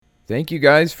Thank you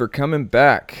guys for coming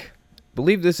back. I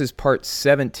believe this is part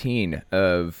 17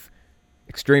 of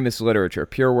Extremist Literature,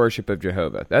 Pure Worship of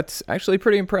Jehovah. That's actually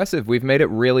pretty impressive. We've made it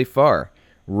really far.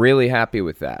 Really happy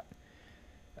with that.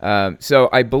 So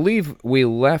I believe we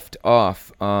left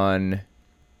off on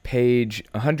page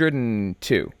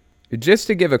 102. Just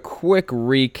to give a quick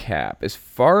recap, as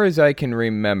far as I can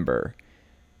remember,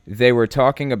 they were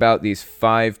talking about these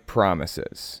 5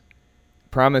 promises.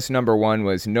 Promise number 1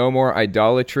 was no more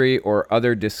idolatry or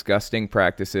other disgusting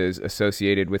practices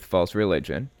associated with false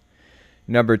religion.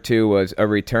 Number 2 was a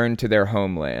return to their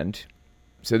homeland.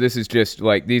 So this is just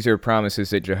like, these are promises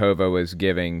that Jehovah was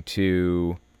giving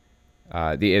to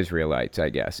the Israelites, I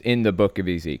guess, in the book of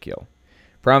Ezekiel.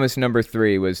 Promise number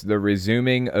 3 was the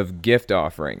resuming of gift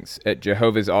offerings at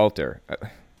Jehovah's altar.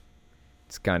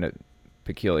 It's kind of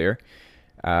peculiar.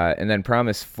 And then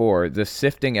promise 4, the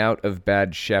sifting out of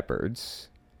bad shepherds.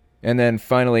 And then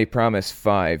finally, promise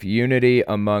 5, unity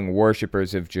among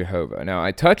worshipers of Jehovah. Now,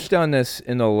 I touched on this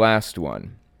in the last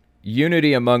one.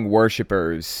 Unity among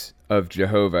worshipers of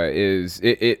Jehovah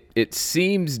it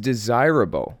seems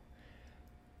desirable.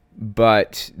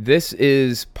 But this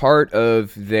is part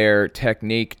of their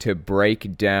technique to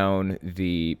break down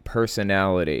the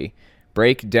personality,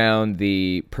 break down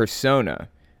the persona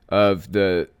of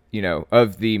the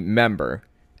member,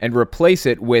 and replace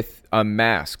it with a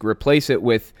mask, replace it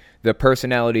with the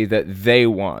personality that they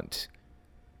want.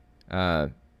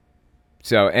 So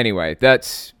anyway,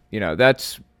 that's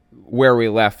where we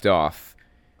left off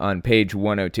on page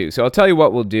 102. So I'll tell you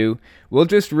what we'll do. We'll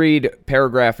just read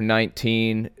paragraph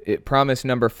 19, promise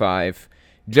number 5,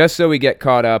 just so we get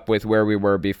caught up with where we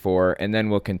were before, and then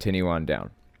we'll continue on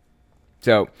down.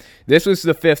 So this was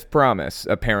the 5th promise,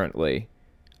 apparently,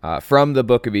 from the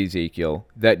book of Ezekiel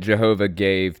that Jehovah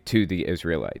gave to the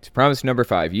Israelites. Promise number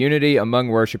 5, unity among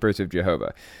worshipers of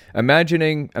Jehovah.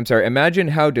 Imagine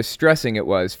how distressing it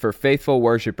was for faithful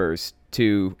worshipers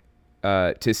to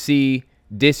see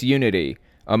disunity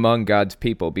among God's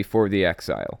people before the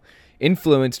exile.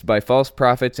 Influenced by false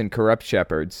prophets and corrupt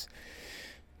shepherds,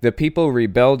 the people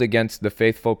rebelled against the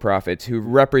faithful prophets who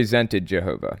represented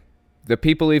Jehovah. The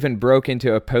people even broke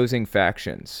into opposing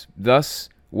factions. Thus,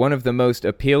 one of the most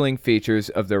appealing features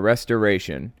of the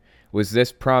restoration was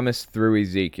this promise through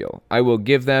Ezekiel. I will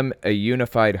give them a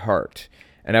unified heart,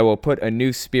 and I will put a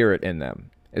new spirit in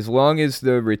them. As long as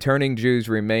the returning Jews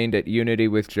remained at unity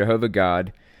with Jehovah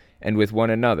God and with one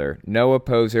another, no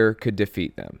opposer could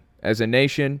defeat them. As a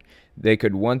nation, they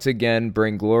could once again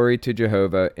bring glory to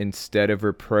Jehovah instead of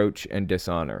reproach and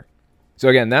dishonor. So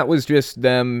again, that was just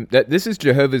them. This is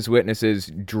Jehovah's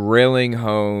Witnesses drilling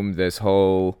home this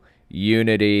whole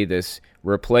unity, this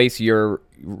replace your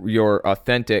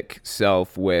authentic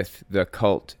self with the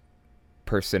cult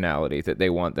personality that they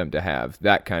want them to have,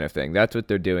 that kind of thing. That's what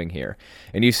they're doing here.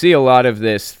 And you see a lot of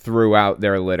this throughout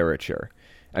their literature.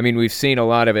 I mean, we've seen a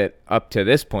lot of it up to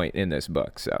this point in this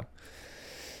book. So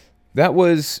that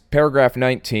was paragraph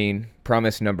 19,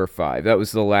 promise number 5. That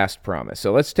was the last promise.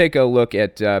 So let's take a look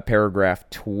at paragraph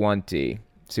 20,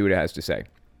 see what it has to say.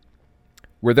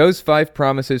 Were those 5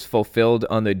 promises fulfilled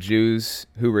on the Jews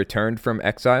who returned from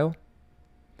exile?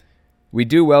 We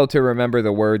do well to remember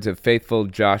the words of faithful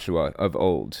Joshua of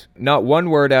old. Not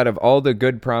one word out of all the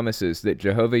good promises that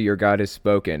Jehovah your God has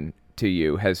spoken to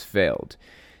you has failed.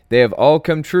 They have all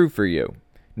come true for you.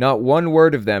 Not one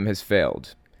word of them has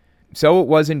failed. So it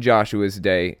was in Joshua's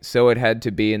day, so it had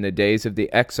to be in the days of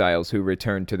the exiles who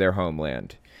returned to their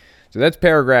homeland. So that's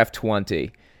paragraph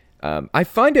 20. I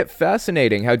find it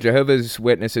fascinating how Jehovah's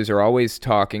Witnesses are always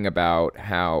talking about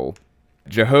how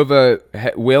Jehovah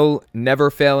will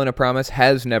never fail in a promise,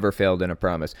 has never failed in a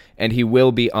promise, and he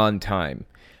will be on time.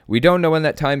 We don't know when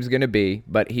that time's going to be,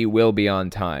 but he will be on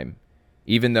time,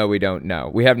 even though we don't know.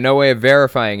 We have no way of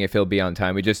verifying if he'll be on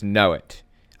time. We just know it.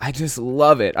 I just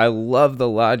love it. I love the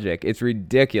logic. It's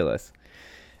ridiculous.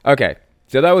 Okay,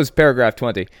 so that was paragraph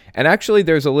 20. And actually,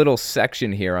 there's a little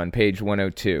section here on page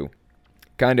 102.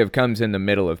 Kind of comes in the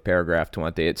middle of paragraph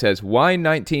 20. It says, why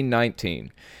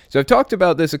 1919? So I've talked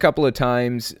about this a couple of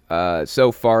times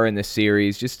so far in the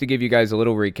series. Just to give you guys a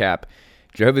little recap,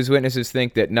 Jehovah's Witnesses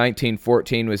think that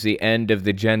 1914 was the end of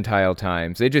the Gentile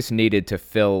times. They just needed to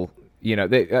fill,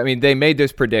 they made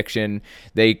this prediction.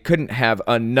 They couldn't have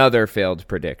another failed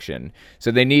prediction. So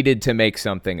they needed to make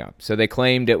something up. So they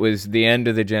claimed it was the end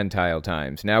of the Gentile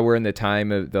times. Now we're in the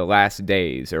time of the last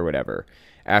days or whatever,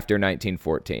 after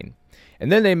 1914.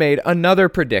 And then they made another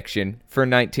prediction for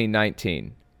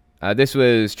 1919. This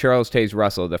was Charles Taze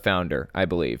Russell, the founder, I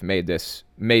believe, made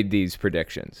these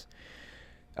predictions.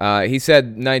 He said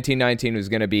 1919 was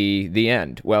going to be the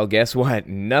end. Well, guess what?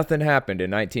 Nothing happened in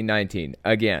 1919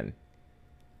 again.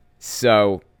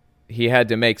 So he had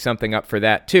to make something up for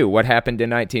that too. What happened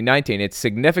in 1919? It's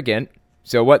significant.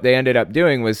 So what they ended up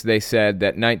doing was they said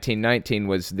that 1919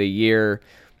 was the year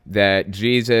that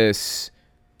Jesus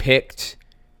picked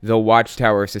the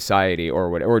Watchtower Society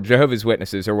or Jehovah's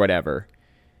Witnesses or whatever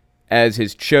as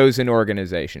his chosen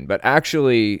organization. But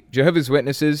actually, Jehovah's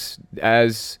Witnesses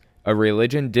as a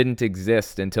religion didn't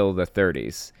exist until the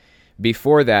 30s.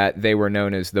 Before that, they were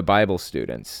known as the Bible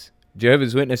Students.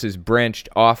 Jehovah's Witnesses branched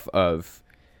off of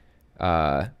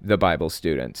the Bible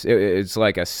Students. It's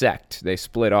like a sect. They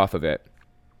split off of it.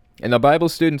 And the Bible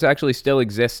Students actually still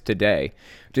exist today,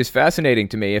 which is fascinating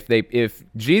to me. If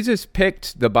Jesus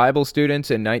picked the Bible Students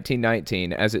in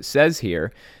 1919, as it says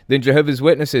here, then Jehovah's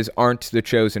Witnesses aren't the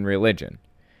chosen religion.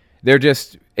 They're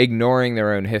just ignoring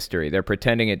their own history. They're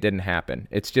pretending it didn't happen.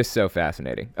 It's just so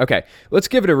fascinating. Okay, let's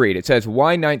give it a read. It says,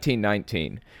 why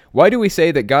 1919? Why do we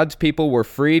say that God's people were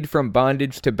freed from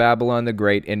bondage to Babylon the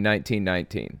Great in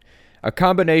 1919? A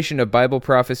combination of Bible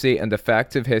prophecy and the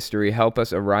facts of history help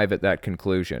us arrive at that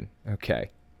conclusion. Okay.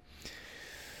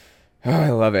 Oh, I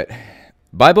love it.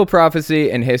 Bible prophecy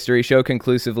and history show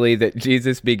conclusively that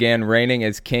Jesus began reigning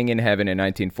as king in heaven in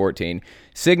 1914,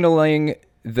 signaling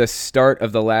the start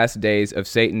of the last days of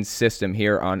Satan's system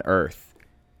here on earth.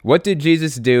 What did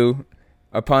Jesus do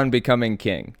upon becoming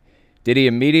king? Did he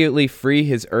immediately free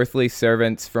his earthly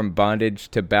servants from bondage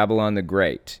to Babylon the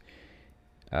Great?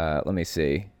 Let me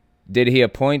see. Did he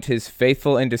appoint his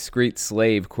faithful and discreet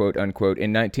slave, quote unquote,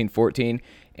 in 1914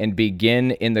 and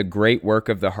begin in the great work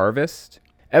of the harvest?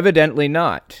 Evidently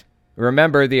not.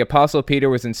 Remember, the Apostle Peter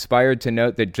was inspired to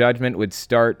note that judgment would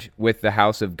start with the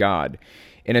house of God.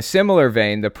 In a similar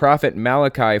vein, the prophet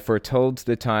Malachi foretold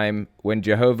the time when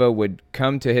Jehovah would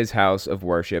come to his house of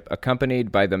worship,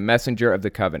 accompanied by the messenger of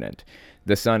the covenant,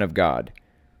 the Son of God.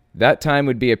 That time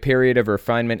would be a period of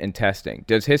refinement and testing.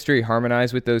 Does history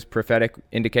harmonize with those prophetic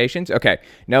indications? Okay,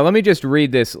 now let me just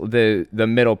read this, the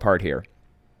middle part here.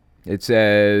 It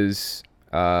says,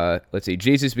 let's see,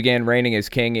 Jesus began reigning as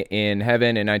king in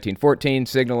heaven in 1914,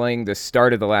 signaling the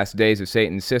start of the last days of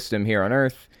Satan's system here on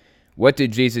earth. What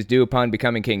did Jesus do upon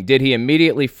becoming king? Did he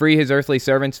immediately free his earthly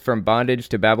servants from bondage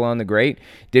to Babylon the Great?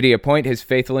 Did he appoint his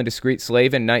faithful and discreet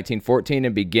slave in 1914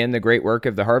 and begin the great work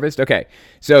of the harvest? Okay,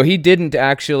 so he didn't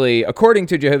actually, according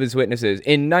to Jehovah's Witnesses,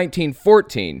 in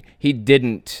 1914, he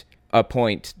didn't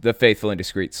appoint the faithful and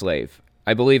discreet slave.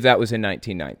 I believe that was in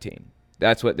 1919.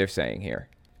 That's what they're saying here.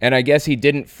 And I guess he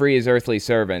didn't free his earthly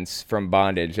servants from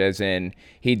bondage, as in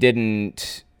he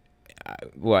didn't,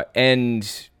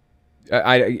 end...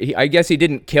 I guess he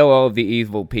didn't kill all of the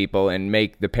evil people and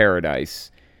make the paradise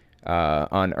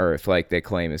on earth like they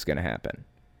claim is going to happen.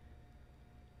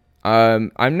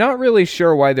 I'm not really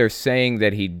sure why they're saying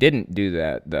that he didn't do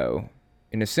that, though.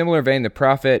 In a similar vein, the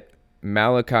prophet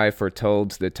Malachi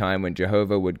foretold the time when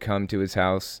Jehovah would come to his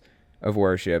house of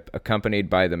worship, accompanied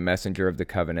by the messenger of the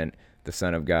covenant, the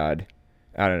Son of God.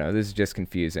 I don't know. This is just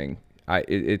confusing.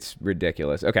 It's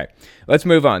ridiculous. Okay, let's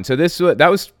move on. So that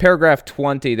was paragraph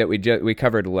 20 that we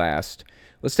covered last.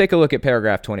 Let's take a look at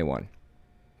paragraph 21.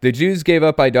 The Jews gave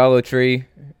up idolatry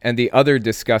and the other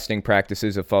disgusting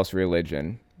practices of false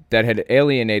religion that had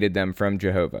alienated them from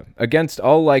Jehovah. Against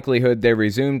all likelihood, they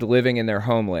resumed living in their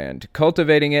homeland,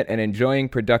 cultivating it and enjoying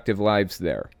productive lives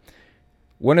there.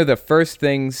 One of the first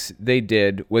things they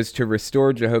did was to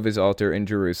restore Jehovah's altar in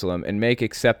Jerusalem and make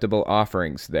acceptable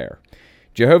offerings there.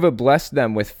 Jehovah blessed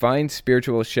them with fine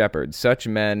spiritual shepherds, such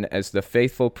men as the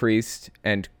faithful priest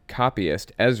and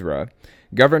copyist Ezra,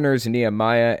 governors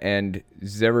Nehemiah and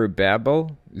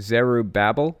Zerubbabel,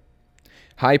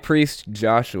 high priest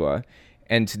Joshua,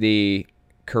 and the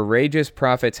courageous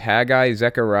prophets Haggai,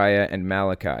 Zechariah, and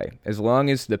Malachi. As long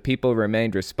as the people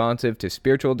remained responsive to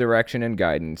spiritual direction and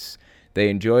guidance, they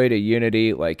enjoyed a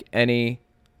unity unlike any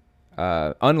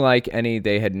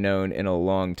they had known in a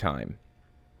long time.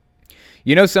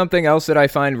 You know something else that I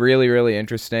find really, really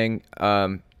interesting?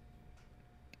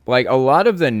 Like a lot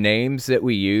of the names that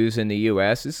we use in the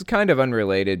U.S., this is kind of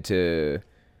unrelated to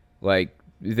like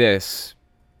this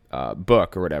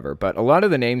book or whatever, but a lot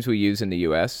of the names we use in the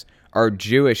U.S. are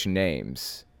Jewish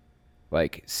names,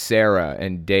 like Sarah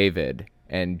and David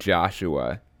and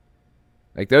Joshua.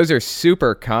 Like those are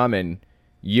super common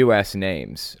U.S.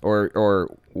 names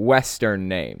or Western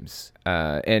names.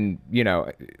 And, you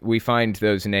know, we find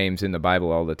those names in the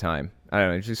Bible all the time. I don't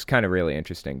know, it's just kind of really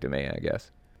interesting to me, I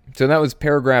guess. So that was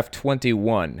paragraph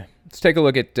 21. Let's take a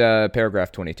look at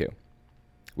paragraph 22.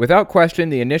 Without question,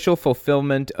 the initial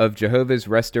fulfillment of Jehovah's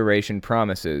restoration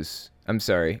promises... I'm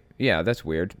sorry. Yeah, that's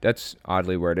weird. That's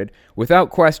oddly worded. Without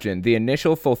question, the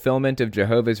initial fulfillment of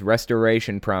Jehovah's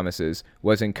restoration promises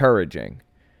was encouraging.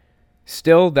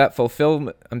 Still, that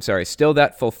fulfillment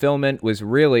was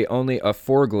really only a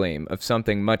foregleam of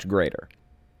something much greater.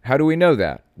 How do we know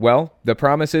that? Well, the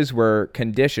promises were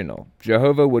conditional.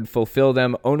 Jehovah would fulfill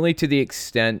them only to the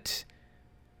extent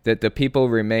that the people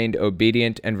remained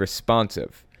obedient and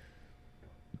responsive.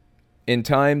 In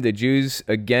time, the Jews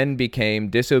again became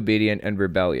disobedient and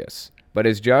rebellious. But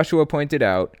as Joshua pointed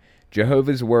out,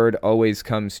 Jehovah's word always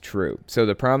comes true. So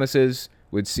the promises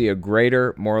would see a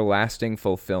greater, more lasting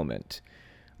fulfillment.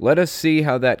 Let us see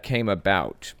how that came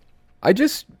about.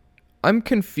 I'm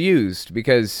confused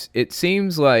because it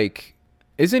seems like,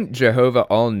 isn't Jehovah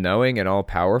all-knowing and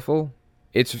all-powerful?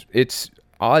 It's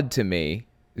odd to me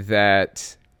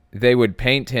that they would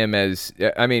paint him as,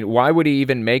 why would he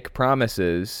even make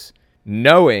promises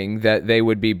knowing that they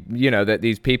would be, that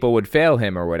these people would fail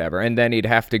him or whatever, and then he'd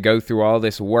have to go through all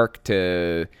this work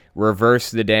to reverse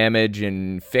the damage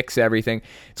and fix everything.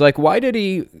 It's like, why did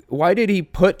he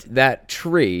put that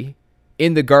tree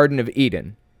in the Garden of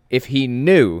Eden if he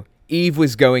knew Eve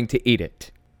was going to eat it?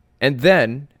 And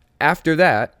then, after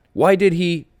that, why did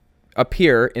he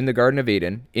appear in the Garden of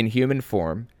Eden in human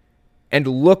form and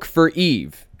look for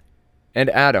Eve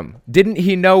and Adam? Didn't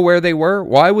he know where they were?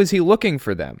 Why was he looking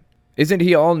for them? Isn't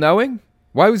he all-knowing?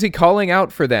 Why was he calling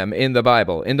out for them in the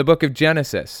Bible, in the book of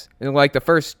Genesis, in like the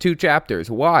first 2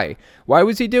 chapters? Why? Why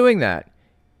was he doing that?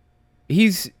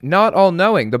 He's not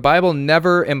all-knowing. The Bible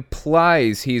never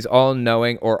implies he's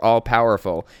all-knowing or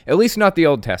all-powerful, at least not the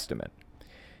Old Testament.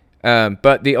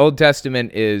 But the Old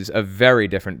Testament is a very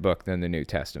different book than the New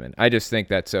Testament. I just think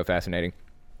that's so fascinating.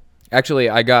 Actually,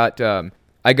 I got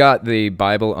the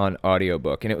Bible on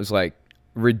audiobook, and it was like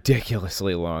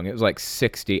ridiculously long. It was like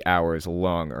 60 hours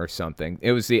long or something.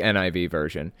 It was the NIV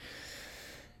version.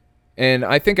 And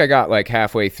I think I got like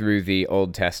halfway through the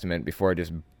Old Testament before I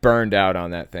just burned out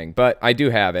on that thing. But I do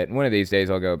have it. One of these days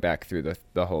I'll go back through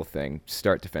the whole thing,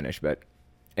 start to finish. But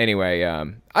anyway,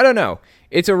 I don't know.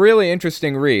 It's a really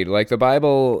interesting read. Like the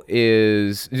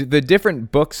the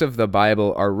different books of the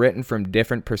Bible are written from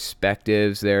different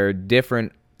perspectives. They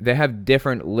have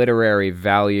different literary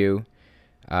value.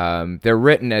 They're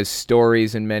written as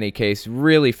stories in many cases.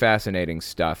 Really fascinating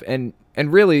stuff. And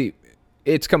really,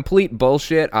 it's complete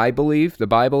bullshit, I believe. The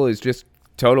Bible is just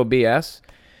total BS.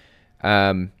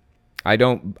 I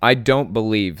don't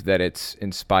believe that it's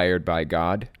inspired by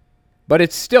God, but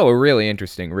it's still a really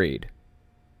interesting read.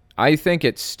 I think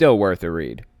it's still worth a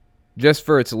read, just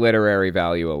for its literary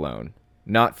value alone,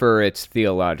 not for its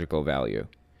theological value.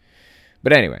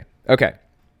 But anyway, okay.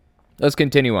 Let's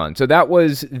continue on. So that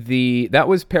was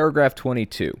paragraph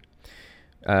 22.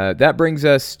 That brings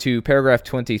us to paragraph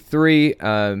 23,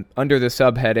 under the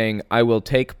subheading, I will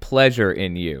take pleasure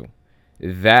in you.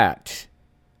 That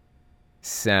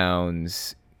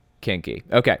sounds kinky.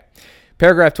 Okay.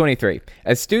 Paragraph 23.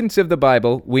 As students of the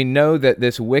Bible, we know that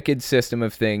this wicked system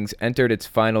of things entered its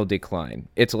final decline,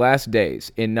 its last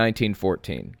days, in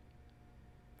 1914.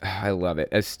 I love it.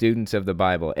 As students of the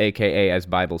Bible, a.k.a. as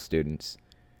Bible students.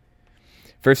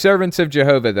 For servants of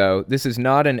Jehovah, though, this is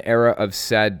not an era of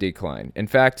sad decline. In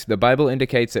fact, the Bible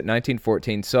indicates that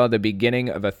 1914 saw the beginning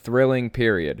of a thrilling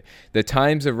period, the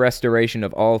times of restoration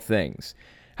of all things.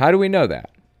 How do we know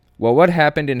that? Well, what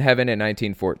happened in heaven in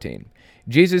 1914?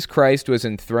 Jesus Christ was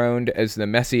enthroned as the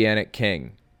Messianic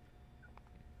King.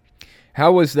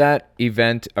 How was that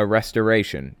event a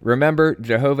restoration? Remember,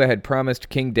 Jehovah had promised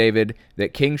King David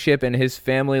that kingship in his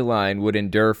family line would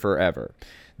endure forever.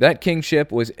 That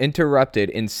kingship was interrupted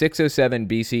in 607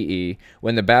 BCE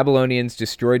when the Babylonians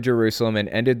destroyed Jerusalem and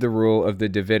ended the rule of the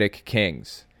Davidic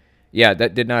kings. Yeah,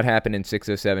 that did not happen in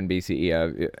 607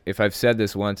 BCE. If I've said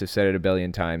this once, I've said it a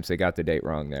billion times. They got the date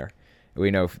wrong there.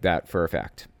 We know that for a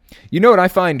fact. You know what I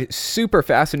find super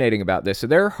fascinating about this? So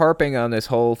they're harping on this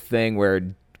whole thing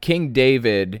where King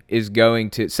David is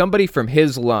somebody from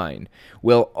his line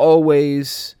will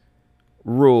always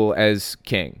rule as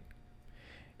king.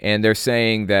 And they're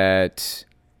saying that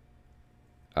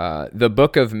the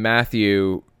book of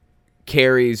Matthew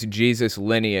carries Jesus'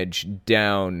 lineage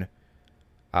down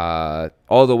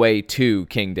all the way to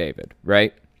King David,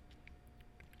 right?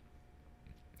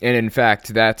 And in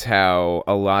fact, that's how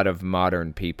a lot of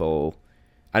modern people,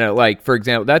 for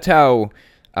example, that's how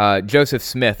Joseph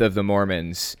Smith of the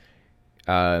Mormons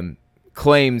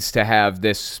claims to have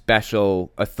this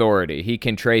special authority. He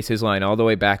can trace his line all the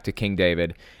way back to King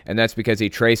David, and that's because he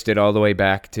traced it all the way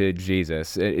back to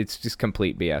Jesus. It's just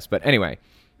complete BS. But anyway,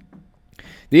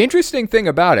 the interesting thing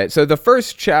about it, so the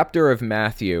first chapter of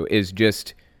Matthew is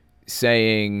just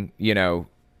saying,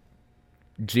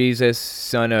 Jesus,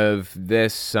 son of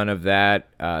this, son of that,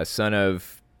 son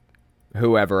of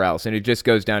whoever else, and it just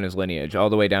goes down his lineage all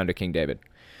the way down to King David.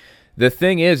 The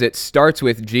thing is, it starts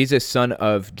with Jesus, son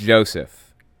of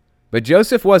Joseph. But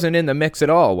Joseph wasn't in the mix at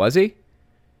all, was he?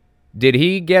 Did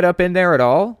he get up in there at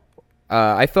all?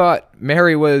 I thought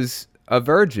Mary was a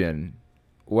virgin,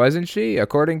 wasn't she,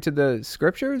 according to the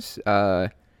scriptures?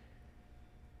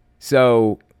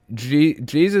 So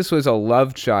Jesus was a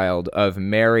love child of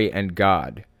Mary and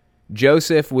God.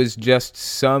 Joseph was just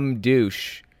some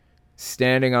douche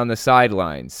standing on the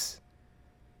sidelines,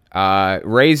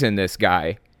 raising this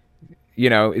guy.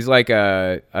 Is like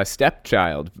a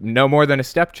stepchild, no more than a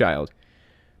stepchild.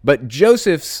 But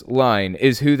Joseph's line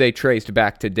is who they traced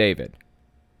back to David.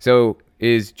 So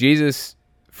is Jesus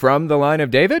from the line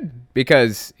of David?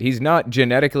 Because he's not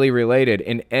genetically related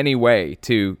in any way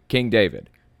to King David.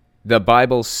 The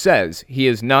Bible says he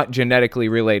is not genetically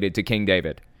related to King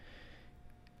David.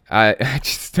 I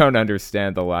just don't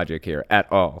understand the logic here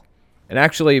at all. And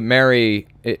actually, Mary,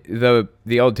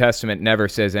 the Old Testament never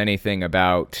says anything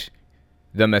about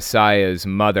the Messiah's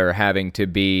mother having to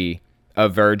be a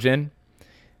virgin.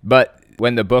 But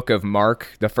when the book of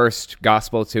Mark, the first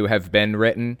gospel to have been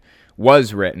written,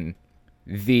 was written,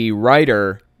 the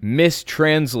writer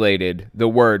mistranslated the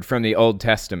word from the Old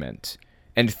Testament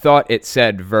and thought it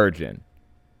said virgin.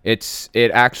 It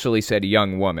actually said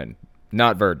young woman,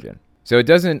 not virgin. So it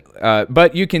doesn't,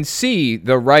 but you can see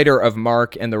the writer of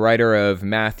Mark and the writer of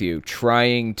Matthew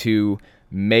trying to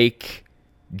make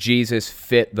Jesus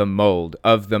fit the mold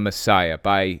of the Messiah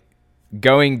by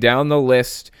going down the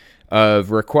list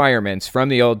of requirements from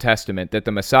the Old Testament that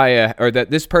the Messiah, or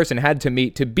that this person had to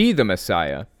meet to be the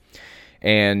Messiah,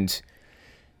 and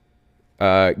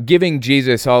giving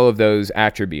Jesus all of those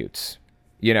attributes,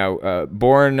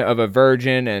 born of a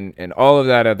virgin and all of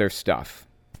that other stuff.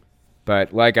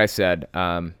 But like I said,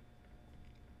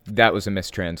 that was a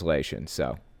mistranslation,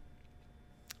 so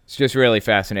it's just really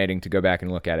fascinating to go back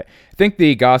and look at it. I think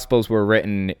the Gospels were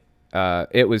written,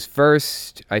 it was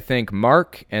first, I think,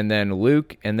 Mark, and then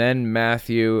Luke, and then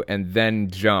Matthew, and then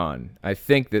John. I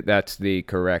think that's the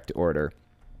correct order.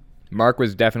 Mark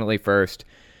was definitely first.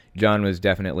 John was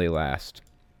definitely last.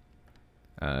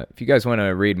 If you guys want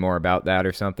to read more about that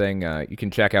or something, you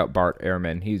can check out Bart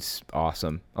Ehrman. He's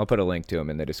awesome. I'll put a link to him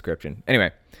in the description.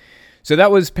 Anyway, so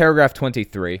that was paragraph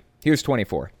 23. Here's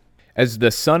 24. As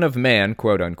the Son of Man,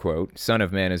 quote unquote, Son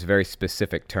of Man is a very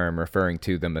specific term referring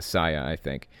to the Messiah, I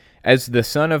think. As the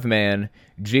Son of Man,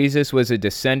 Jesus was a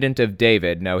descendant of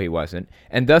David, no he wasn't,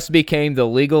 and thus became the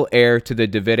legal heir to the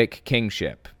Davidic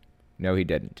kingship. No he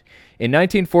didn't. In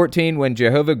 1914, when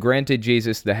Jehovah granted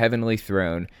Jesus the heavenly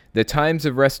throne, the times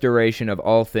of restoration of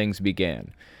all things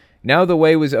began. Now the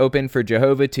way was open for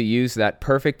Jehovah to use that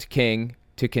perfect king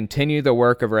to continue the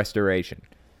work of restoration.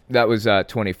 That was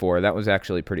 24. That was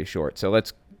actually pretty short. So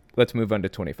let's move on to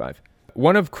 25.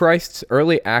 One of Christ's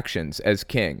early actions as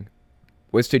king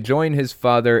was to join his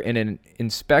Father in an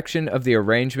inspection of the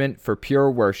arrangement for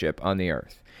pure worship on the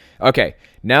earth. Okay,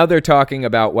 now they're talking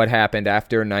about what happened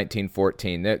after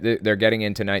 1914. They're getting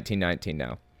into 1919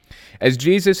 now. As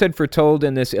Jesus had foretold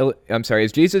in his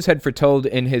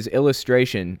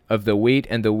illustration of the wheat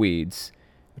and the weeds,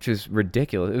 which is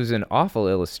ridiculous. It was an awful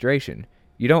illustration.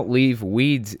 You don't leave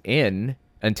weeds in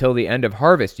until the end of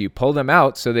harvest. You pull them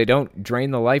out so they don't drain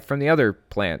the life from the other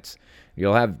plants.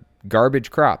 You'll have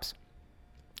garbage crops.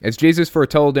 As Jesus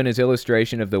foretold in his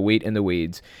illustration of the wheat and the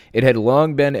weeds, it had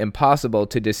long been impossible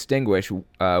to distinguish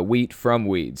wheat from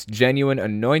weeds, genuine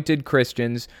anointed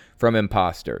Christians from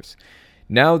impostors.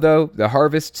 Now, though, the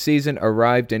harvest season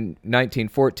arrived in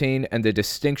 1914, and the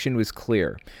distinction was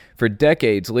clear. For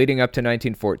decades leading up to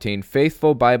 1914,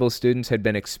 faithful Bible students had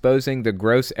been exposing the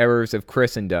gross errors of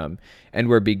Christendom and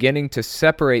were beginning to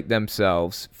separate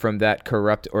themselves from that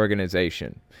corrupt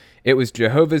organization. It was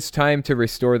Jehovah's time to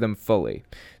restore them fully.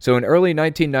 So in early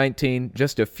 1919,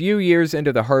 just a few years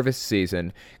into the harvest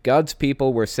season, God's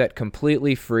people were set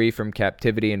completely free from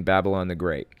captivity in Babylon the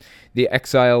Great. The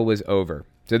exile was over.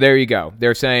 So there you go.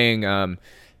 They're saying,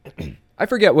 I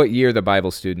forget what year the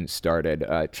Bible students started.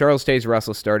 Charles Taze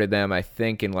Russell started them, I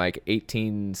think, in like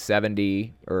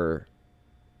 1870 or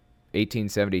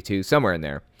 1872, somewhere in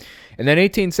there. And then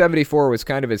 1874 was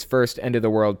kind of his first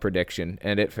end-of-the-world prediction,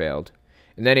 and it failed.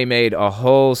 And then he made a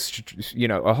whole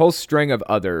string of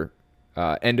other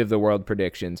end-of-the-world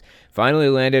predictions. Finally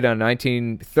landed on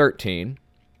 1913,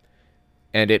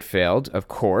 and it failed, of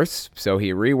course. So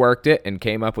he reworked it and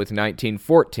came up with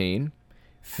 1914.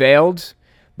 Failed,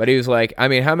 but he was like, I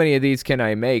mean, how many of these can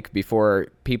I make before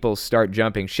people start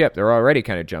jumping ship? They're already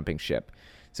kind of jumping ship.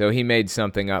 So he made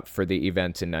something up for the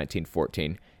events in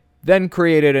 1914, then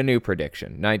created a new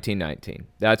prediction, 1919.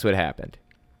 That's what happened.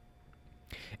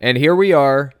 And here we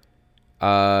are,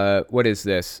 what is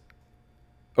this?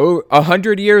 Oh,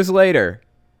 100 years later.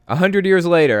 100 years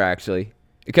later, actually,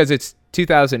 because it's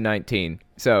 2019.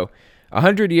 So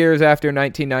 100 years after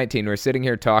 1919, we're sitting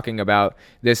here talking about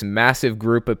this massive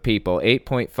group of people,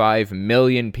 8.5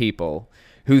 million people,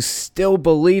 who still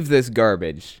believe this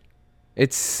garbage.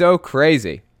 It's so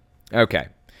crazy. Okay.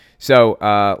 So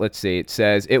let's see. It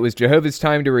says, it was Jehovah's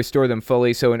time to restore them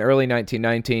fully. So in early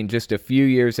 1919, just a few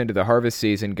years into the harvest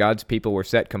season, God's people were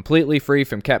set completely free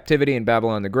from captivity in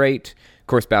Babylon the Great. Of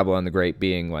course, Babylon the Great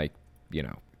being like,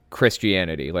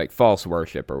 Christianity, like false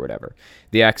worship or whatever.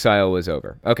 The exile was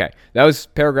over. Okay, that was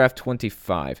paragraph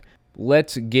 25.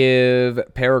 Let's give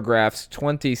paragraphs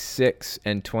 26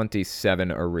 and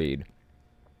 27 a read.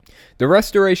 The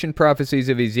restoration prophecies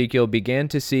of Ezekiel began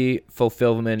to see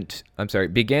fulfillment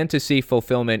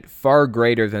far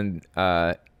greater than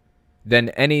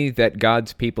any that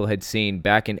God's people had seen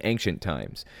back in ancient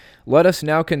times. Let us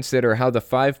now consider how the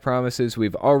 5 promises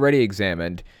we've already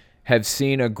examined have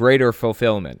seen a greater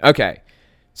fulfillment. Okay,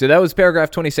 so that was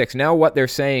paragraph 26. Now what they're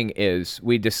saying is,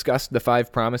 we discussed the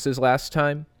 5 promises last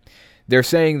time. They're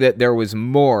saying that there was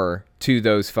more to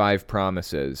those 5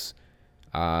 promises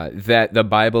that the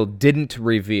Bible didn't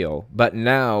reveal, but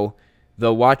now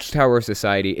the Watchtower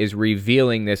Society is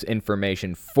revealing this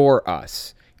information for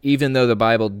us, even though the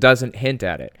Bible doesn't hint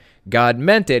at it. God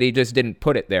meant it, he just didn't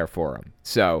put it there for them.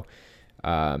 So,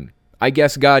 I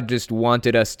guess God just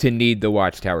wanted us to need the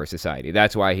Watchtower Society.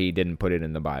 That's why he didn't put it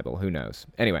in the Bible. Who knows?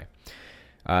 Anyway,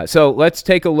 so let's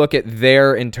take a look at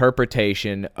their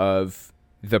interpretation of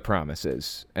the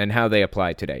promises and how they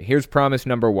apply today. Here's promise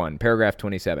number 1, paragraph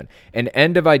 27. An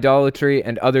end of idolatry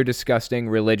and other disgusting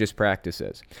religious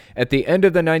practices. At the end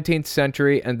of the 19th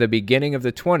century and the beginning of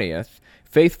the 20th,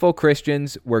 faithful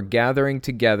Christians were gathering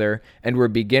together and were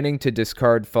beginning to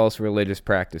discard false religious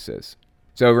practices.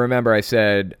 So remember I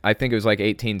said, I think it was like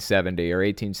 1870 or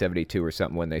 1872 or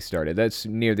something when they started. That's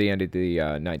near the end of the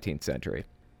 19th century.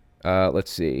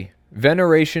 Let's see.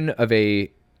 Veneration of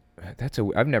a...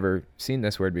 I've never seen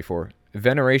this word before.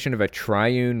 Veneration of a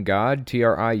triune God,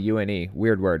 Triune,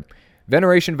 weird word.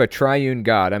 Veneration of a triune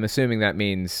God, I'm assuming that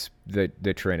means the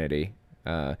Trinity.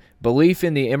 Belief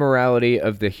in the immorality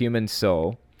of the human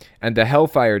soul, and the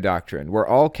hellfire doctrine were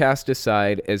all cast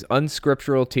aside as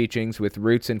unscriptural teachings with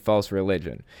roots in false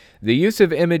religion. The use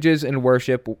of images in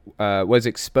worship was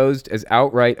exposed as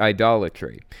outright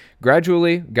idolatry.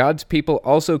 Gradually, God's people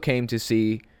also came to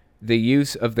see the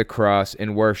use of the cross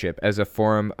in worship as a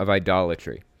form of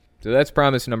idolatry. So that's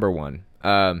promise number 1.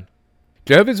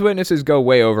 Jehovah's Witnesses go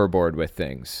way overboard with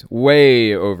things.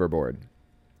 Way overboard.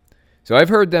 So I've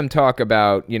heard them talk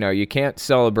about, you can't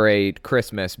celebrate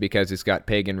Christmas because it's got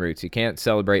pagan roots. You can't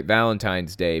celebrate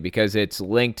Valentine's Day because it's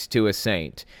linked to a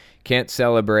saint. You can't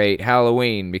celebrate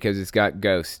Halloween because it's got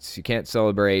ghosts. You can't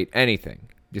celebrate anything.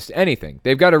 Just anything.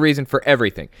 They've got a reason for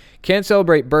everything. Can't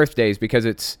celebrate birthdays because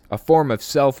it's a form of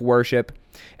self-worship.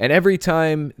 And every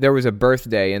time there was a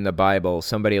birthday in the Bible,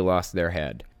 somebody lost their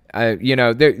head.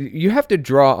 You have to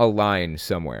draw a line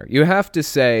somewhere. You have to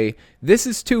say, this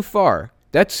is too far.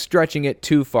 That's stretching it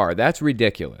too far. That's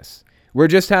ridiculous. We're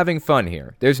just having fun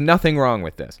here. There's nothing wrong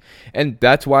with this. And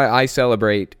that's why I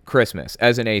celebrate Christmas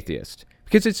as an atheist.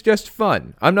 Because it's just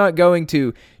fun. I'm not going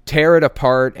to tear it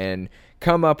apart and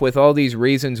come up with all these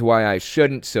reasons why I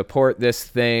shouldn't support this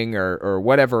thing or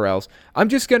whatever else. I'm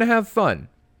just going to have fun.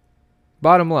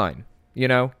 Bottom line,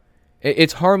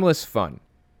 it's harmless fun.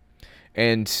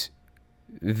 And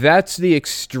that's the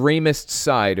extremist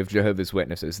side of Jehovah's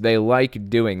Witnesses. They like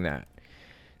doing that.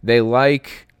 They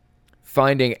like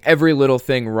finding every little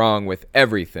thing wrong with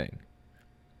everything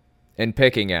and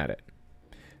picking at it.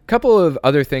 A couple of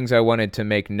other things I wanted to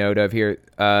make note of here.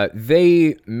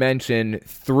 They mention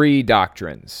 3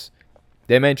 doctrines.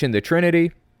 They mention the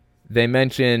Trinity. They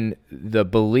mention the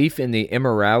belief in the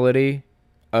immorality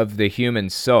of the human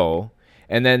soul.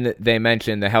 And then they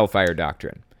mention the hellfire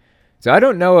doctrine. So I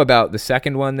don't know about the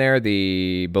second one there,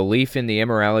 the belief in the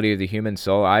immorality of the human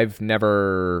soul. I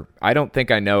don't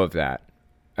think I know of that.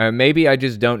 Maybe I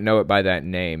just don't know it by that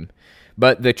name.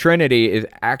 But the Trinity is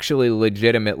actually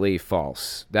legitimately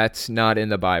false. That's not in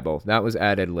the Bible. That was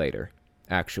added later,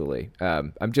 actually.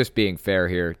 I'm just being fair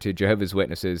here to Jehovah's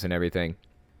Witnesses and everything.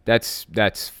 That's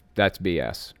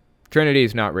BS. Trinity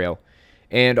is not real.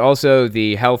 And also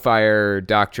the hellfire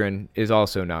doctrine is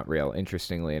also not real,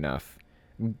 interestingly enough.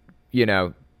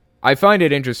 I find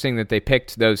it interesting that they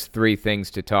picked those 3 things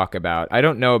to talk about. I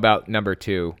don't know about number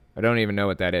 2. I don't even know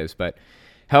what that is, but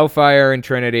hellfire and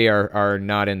Trinity are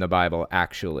not in the Bible,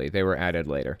 actually. They were added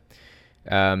later.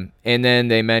 And then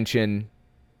they mention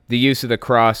the use of the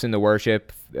cross in the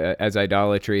worship as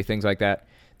idolatry, things like that.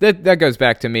 That goes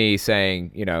back to me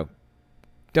saying,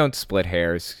 Don't split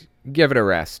hairs. Give it a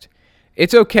rest.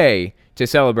 It's okay to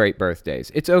celebrate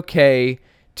birthdays. It's okay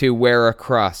to wear a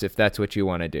cross if that's what you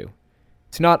want to do.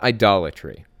 It's not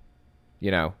idolatry.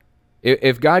 You know,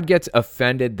 if God gets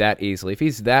offended that easily, if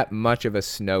he's that much of a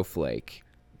snowflake,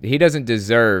 he doesn't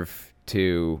deserve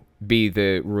to be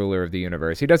the ruler of the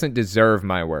universe. He doesn't deserve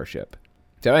my worship.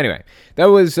 So anyway, that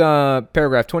was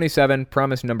paragraph 27,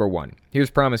 promise number 1.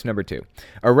 Here's promise number 2.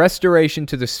 A restoration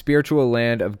to the spiritual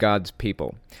land of God's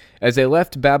people. As they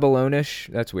left Babylonish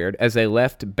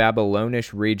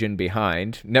region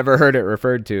behind, never heard it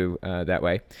referred to that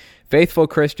way, faithful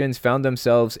Christians found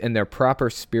themselves in their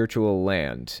proper spiritual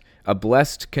land, a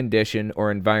blessed condition or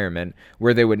environment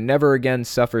where they would never again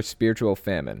suffer spiritual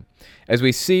famine. As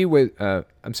we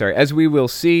will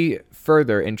see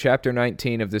further in chapter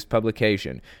 19 of this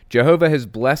publication, Jehovah has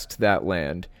blessed that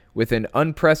land with an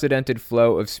unprecedented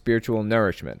flow of spiritual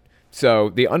nourishment.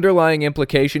 So the underlying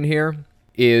implication here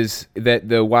is that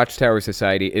the Watchtower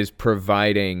Society is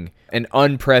providing an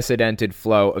unprecedented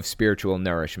flow of spiritual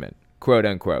nourishment, quote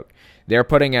unquote. They're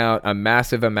putting out a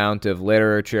massive amount of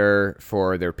literature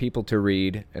for their people to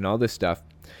read and all this stuff.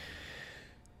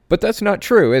 But that's not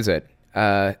true, is it?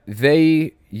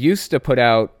 They used to put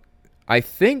out, I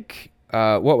think,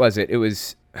 what was it?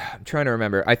 I'm trying to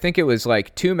remember. I think it was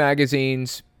like 2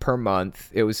 magazines per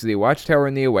month. It was the Watchtower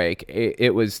and the Awake.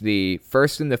 It was the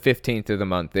 1st and the 15th of the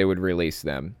month they would release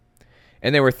them.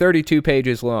 And they were 32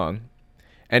 pages long.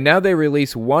 And now they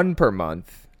release 1 per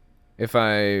month, if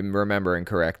I'm remembering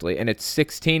correctly, and it's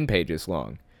 16 pages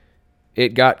long.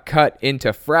 It got cut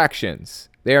into fractions.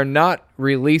 They are not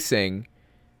releasing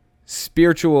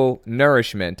spiritual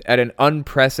nourishment at an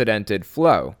unprecedented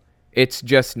flow. It's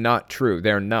just not true.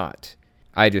 They're not.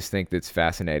 I just think that's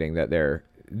fascinating that they're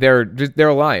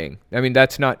lying. I mean,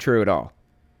 that's not true at all.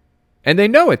 And they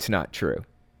know it's not true.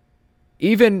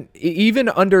 Even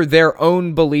under their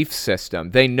own belief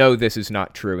system, they know this is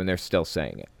not true, and they're still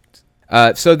saying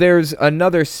it. So there's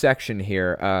another section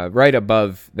here, right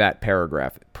above that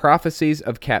paragraph. Prophecies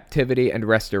of captivity and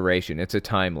restoration. It's a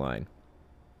timeline.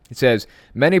 It says,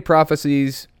 many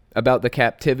prophecies about the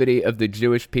captivity of the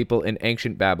Jewish people in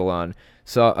ancient Babylon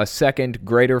saw a second,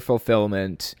 greater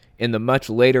fulfillment in the much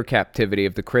later captivity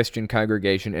of the Christian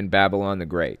congregation in Babylon the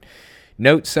Great.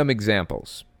 Note some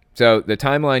examples. So the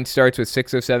timeline starts with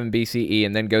 607 BCE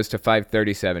and then goes to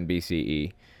 537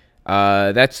 BCE.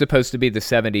 That's supposed to be the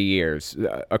 70 years.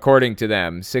 According to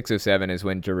them, 607 is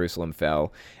when Jerusalem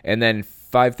fell. And then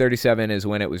 537 is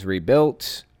when it was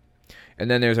rebuilt. And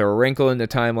then there's a wrinkle in the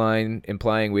timeline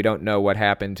implying we don't know what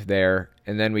happened there.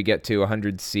 And then we get to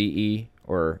 100 CE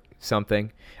or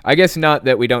something. I guess not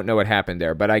that we don't know what happened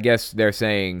there, but I guess they're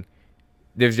saying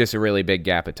there's just a really big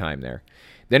gap of time there.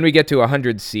 Then we get to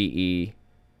 100 CE,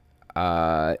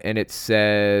 and it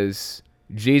says,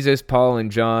 Jesus, Paul,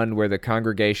 and John were the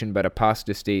congregation, but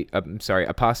apostasy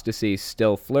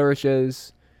still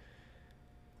flourishes.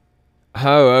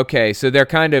 Oh, okay. So they're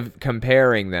kind of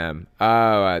comparing them.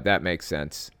 Oh, that makes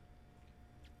sense.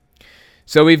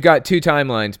 So we've got 2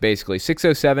 timelines, basically.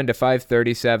 607 to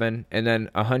 537, and then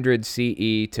 100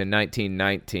 CE to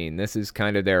 1919. This is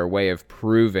kind of their way of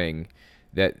proving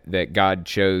that God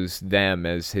chose them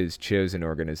as his chosen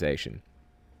organization.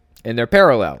 And they're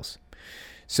parallels.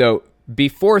 So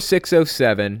before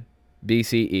 607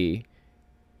 BCE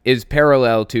is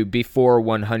parallel to before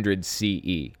 100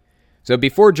 CE. So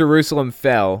before Jerusalem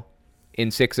fell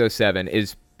in 607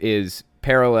 is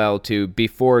parallel to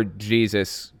before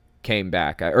Jesus came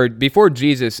back, or before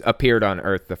Jesus appeared on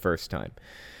earth the first time.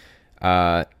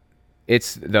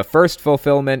 It's the first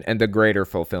fulfillment and the greater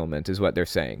fulfillment is what they're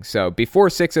saying. So before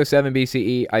 607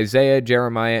 BCE, Isaiah,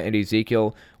 Jeremiah, and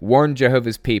Ezekiel warned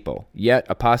Jehovah's people, yet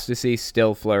apostasy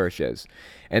still flourishes.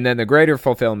 And then the greater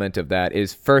fulfillment of that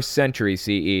is 1st century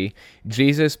CE.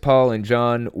 Jesus, Paul, and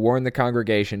John warn the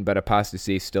congregation, but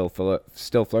apostasy still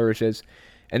flourishes.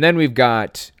 And then we've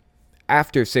got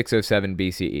after 607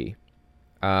 BCE.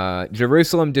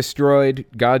 Jerusalem destroyed,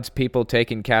 God's people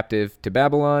taken captive to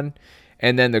Babylon.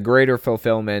 And then the greater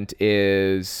fulfillment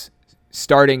is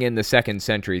starting in the 2nd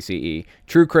century CE.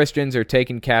 True Christians are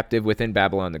taken captive within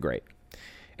Babylon the Great.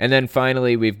 And then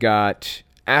finally we've got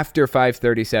after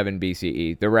 537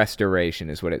 BCE, the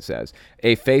restoration is what it says.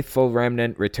 A faithful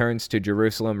remnant returns to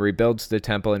Jerusalem, rebuilds the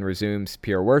temple, and resumes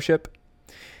pure worship.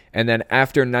 And then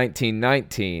after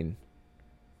 1919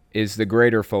 is the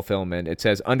greater fulfillment. It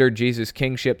says, under Jesus'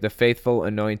 kingship, the faithful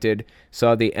anointed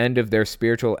saw the end of their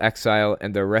spiritual exile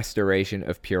and the restoration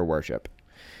of pure worship.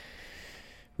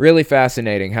 Really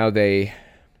fascinating how they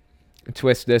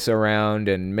twist this around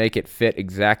and make it fit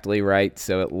exactly right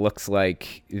so it looks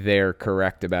like they're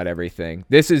correct about everything.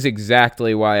 This is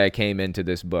exactly why I came into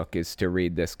this book, is to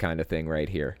read this kind of thing right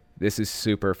here. This is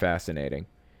super fascinating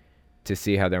to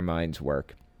see how their minds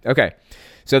work. Okay,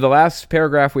 so the last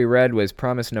paragraph we read was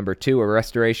promise number 2, a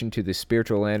restoration to the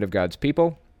spiritual land of God's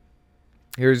people.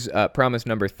 Here's promise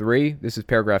number 3. This is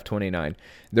paragraph 29.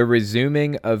 The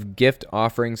resuming of gift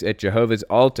offerings at Jehovah's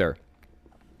altar.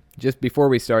 Just before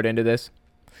we start into this,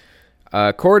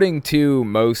 according to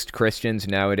most Christians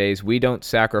nowadays, we don't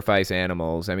sacrifice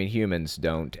animals. I mean, humans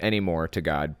don't anymore to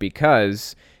God,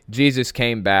 because Jesus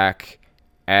came back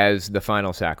as the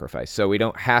final sacrifice. So we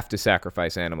don't have to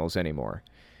sacrifice animals anymore.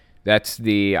 That's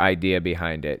the idea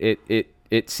behind it.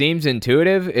 It seems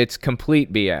intuitive. It's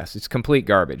complete BS. It's complete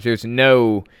garbage. There's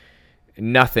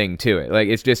nothing to it. Like,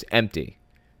 it's just empty.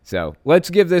 So let's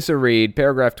give this a read.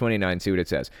 Paragraph 29, see what it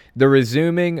says. The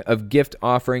resuming of gift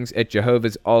offerings at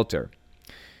Jehovah's altar.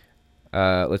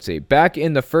 Let's see. Back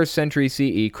in the 1st century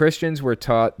CE, Christians were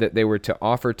taught that they were to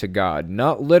offer to God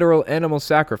not literal animal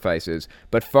sacrifices,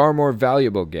 but far more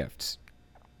valuable gifts.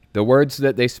 The words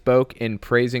that they spoke in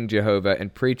praising Jehovah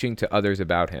and preaching to others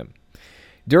about him.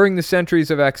 During the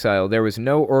centuries of exile, there was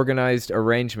no organized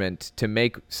arrangement to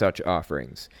make such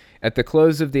offerings. At the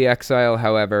close of the exile,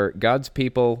 however, God's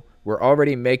people were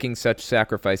already making such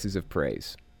sacrifices of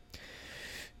praise.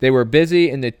 They were busy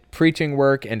in the preaching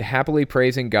work and happily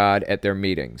praising God at their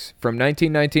meetings. From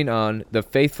 1919 on, the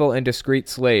faithful and discreet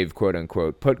slave,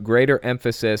 quote-unquote, put greater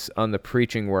emphasis on the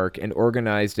preaching work and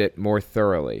organized it more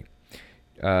thoroughly.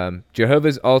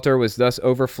 Jehovah's altar was thus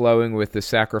overflowing with the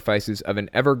sacrifices of an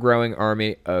ever-growing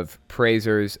army of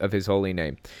praisers of his holy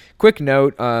name. Quick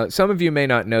note, some of you may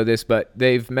not know this, but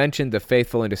they've mentioned the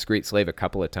faithful and discreet slave a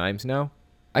couple of times now.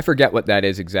 I forget what that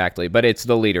is exactly, but it's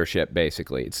the leadership,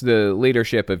 basically. It's the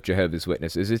leadership of Jehovah's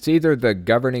Witnesses. It's either the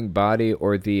governing body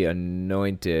or the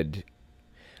anointed.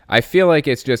 I feel like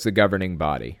it's just the governing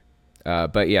body.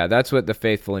 But yeah, that's what the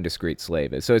faithful and discreet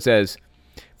slave is. So it says,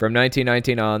 from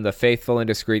 1919 on, the faithful and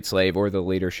discreet slave, or the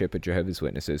leadership of Jehovah's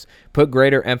Witnesses, put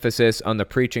greater emphasis on the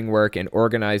preaching work and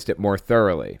organized it more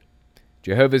thoroughly.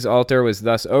 Jehovah's altar was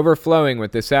thus overflowing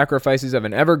with the sacrifices of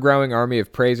an ever-growing army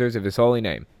of praisers of his holy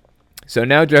name. So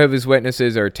now Jehovah's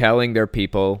Witnesses are telling their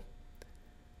people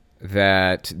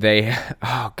that they...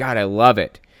 Oh, God, I love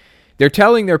it. They're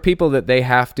telling their people that they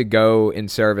have to go in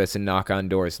service and knock on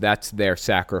doors. That's their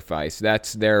sacrifice.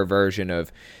 That's their version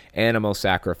of animal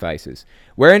sacrifices.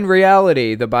 Where in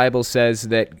reality, the Bible says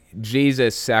that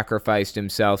Jesus sacrificed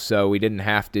himself so we didn't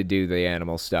have to do the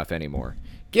animal stuff anymore.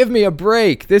 Give me a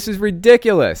break. This is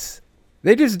ridiculous.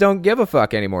 They just don't give a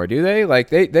fuck anymore, do they? Like,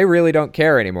 they really don't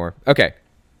care anymore. Okay.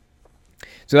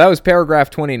 So that was paragraph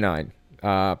 29.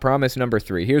 Promise number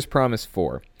 3. Here's promise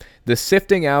 4. The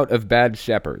sifting out of bad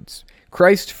shepherds.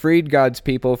 Christ freed God's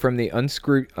people from the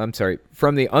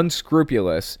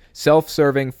unscrupulous,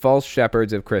 self-serving false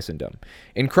shepherds of Christendom.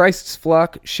 In Christ's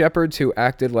flock, shepherds who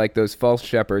acted like those false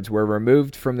shepherds were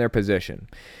removed from their position.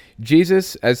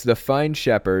 Jesus, as the fine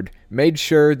shepherd, made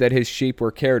sure that his sheep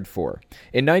were cared for.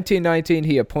 In 1919,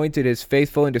 he appointed his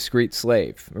faithful and discreet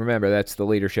slave. Remember, that's the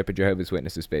leadership of Jehovah's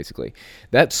Witnesses, basically.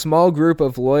 That small group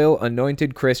of loyal,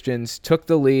 anointed Christians took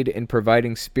the lead in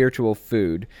providing spiritual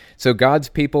food, so God's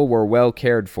people were well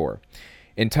cared for.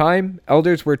 In time,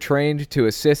 elders were trained to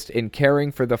assist in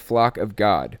caring for the flock of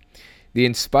God. The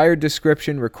inspired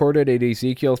description recorded at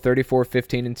Ezekiel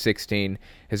 34:15 and 16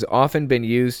 has often been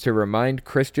used to remind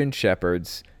Christian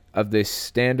shepherds of the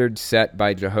standard set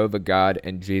by Jehovah God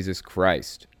and Jesus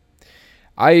Christ.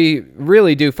 I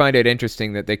really do find it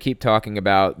interesting that they keep talking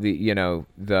about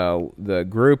the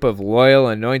group of loyal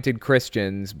anointed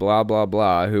Christians, blah blah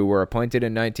blah, who were appointed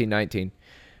in 1919,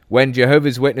 when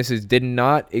Jehovah's Witnesses did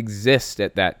not exist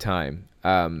at that time.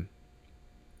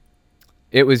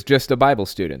 It was just the Bible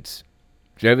students.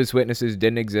 Jehovah's Witnesses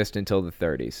didn't exist until the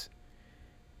 30s.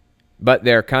 But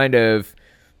they're kind of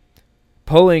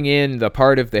pulling in the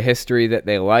part of the history that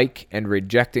they like and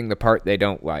rejecting the part they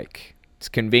don't like. It's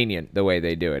convenient the way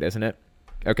they do it, isn't it?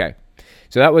 Okay,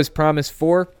 so that was Promise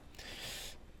 4.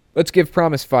 Let's give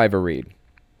Promise 5 a read.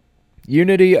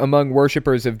 Unity among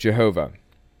worshippers of Jehovah.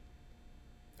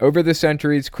 Over the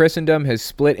centuries, Christendom has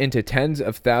split into tens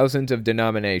of thousands of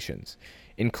denominations,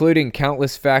 including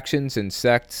countless factions and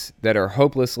sects that are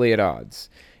hopelessly at odds.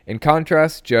 In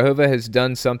contrast, Jehovah has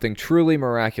done something truly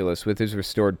miraculous with his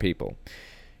restored people.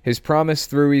 His promise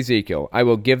through Ezekiel, I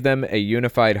will give them a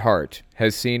unified heart,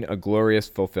 has seen a glorious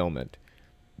fulfillment.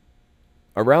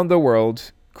 Around the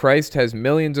world, Christ has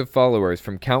millions of followers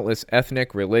from countless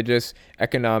ethnic, religious,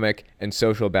 economic, and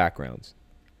social backgrounds.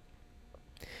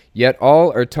 Yet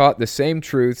all are taught the same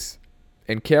truths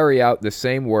and carry out the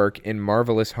same work in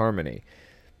marvelous harmony.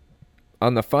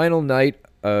 On the final night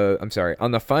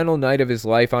of his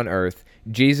life on earth,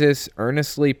 Jesus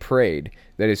earnestly prayed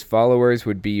that his followers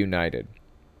would be united.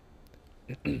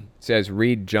 It says,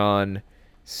 read John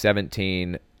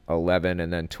 17:11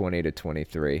 and then 20 to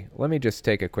 23. Let me just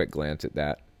take a quick glance at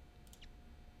that.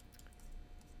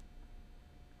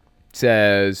 It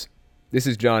says, this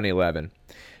is John 11.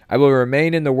 I will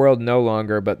remain in the world no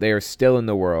longer, but they are still in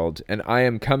the world, and I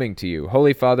am coming to you.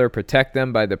 Holy Father, protect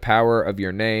them by the power of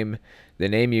your name, the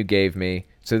name you gave me,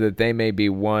 so that they may be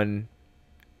one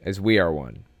as we are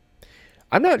one.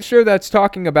 I'm not sure that's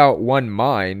talking about one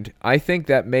mind. I think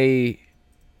that may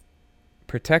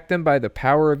protect them by the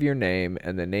power of your name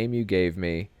and the name you gave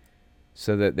me,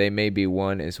 so that they may be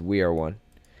one as we are one.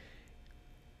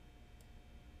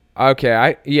 Okay,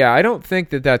 I don't think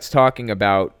that that's talking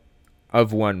about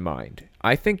of one mind.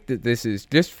 I think that this is,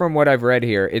 just from what I've read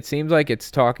here, it seems like it's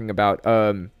talking about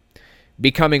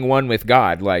becoming one with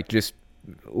God, like just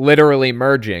literally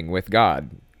merging with God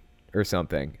or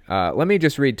something. Let me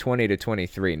just read 20 to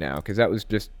 23 now, because that was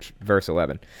just verse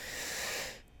 11.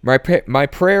 My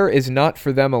prayer is not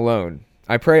for them alone.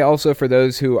 I pray also for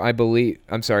those who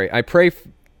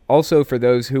also for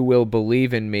those who will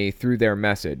believe in me through their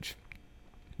message,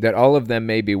 that all of them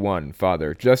may be one,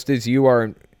 Father, just as you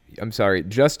are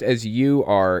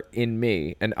in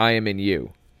me and I am in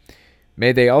you.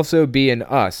 May they also be in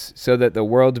us, so that the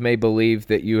world may believe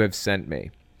that you have sent me.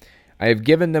 I have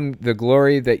given them the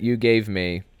glory that you gave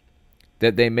me,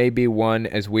 that they may be one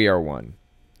as we are one.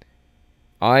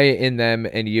 I in them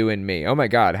and you in me. Oh my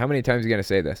God, how many times are you going to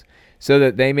say this? So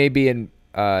that they may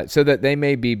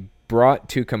be brought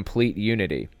to complete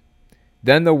unity.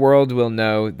 Then the world will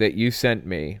know that you sent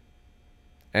me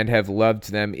and have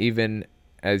loved them even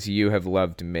as you have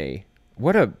loved me.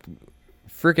 What a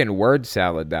freaking word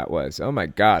salad that was. Oh my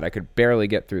God, I could barely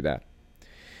get through that.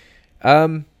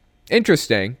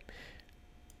 Interesting.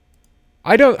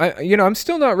 I'm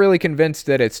still not really convinced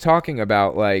that it's talking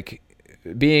about like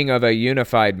being of a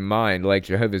unified mind like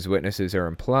Jehovah's Witnesses are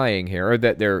implying here, or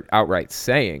that they're outright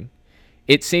saying.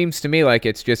 It seems to me like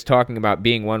it's just talking about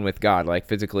being one with God, like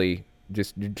physically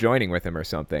just joining with him or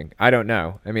something. I don't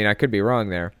know. I mean, I could be wrong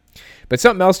there. But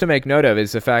something else to make note of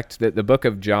is the fact that the book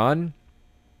of John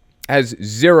has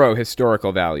zero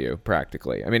historical value,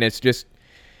 practically. I mean, it's just,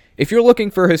 if you're looking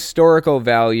for historical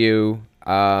value,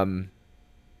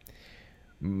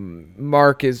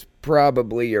 Mark is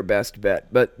probably your best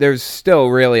bet. But there's still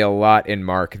really a lot in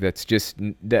Mark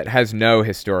that has no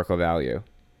historical value.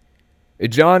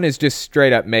 John is just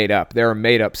straight up made up. There are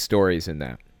made up stories in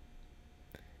that.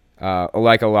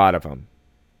 Like a lot of them.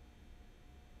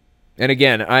 And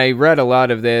again, I read a lot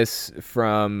of this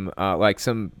from like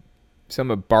some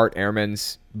of Bart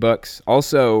Ehrman's books.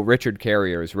 Also, Richard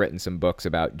Carrier has written some books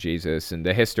about Jesus and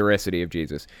the historicity of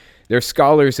Jesus. They're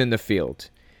scholars in the field,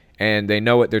 and they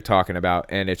know what they're talking about,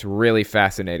 and it's really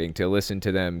fascinating to listen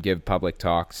to them give public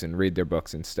talks and read their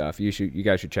books and stuff. You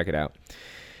guys should check it out.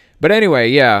 But anyway,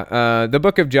 yeah, the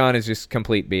book of John is just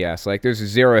complete BS. Like, there's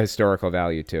zero historical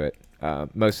value to it.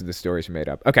 Most of the stories are made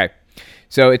up. Okay,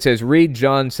 so it says, read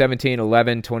John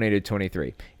 17:11, 20 to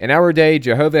 23. In our day,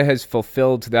 Jehovah has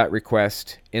fulfilled that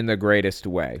request in the greatest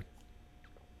way.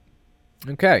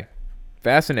 Okay,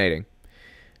 fascinating.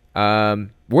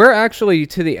 We're actually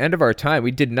to the end of our time.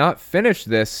 We did not finish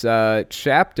this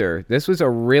chapter. This was a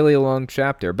really long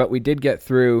chapter, but we did get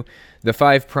through the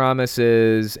 5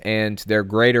 promises and their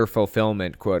greater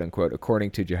fulfillment, quote unquote,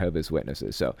 according to Jehovah's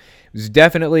Witnesses. So it was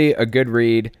definitely a good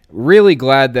read. Really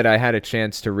glad that I had a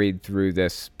chance to read through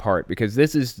this part, because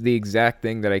this is the exact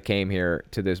thing that I came here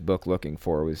to this book looking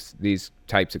for, was these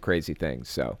types of crazy things.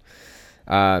 So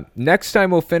next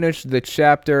time we'll finish the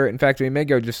chapter. In fact, we may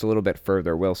go just a little bit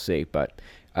further. We'll see. But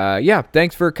yeah,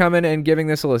 thanks for coming and giving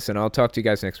this a listen. I'll talk to you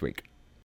guys next week.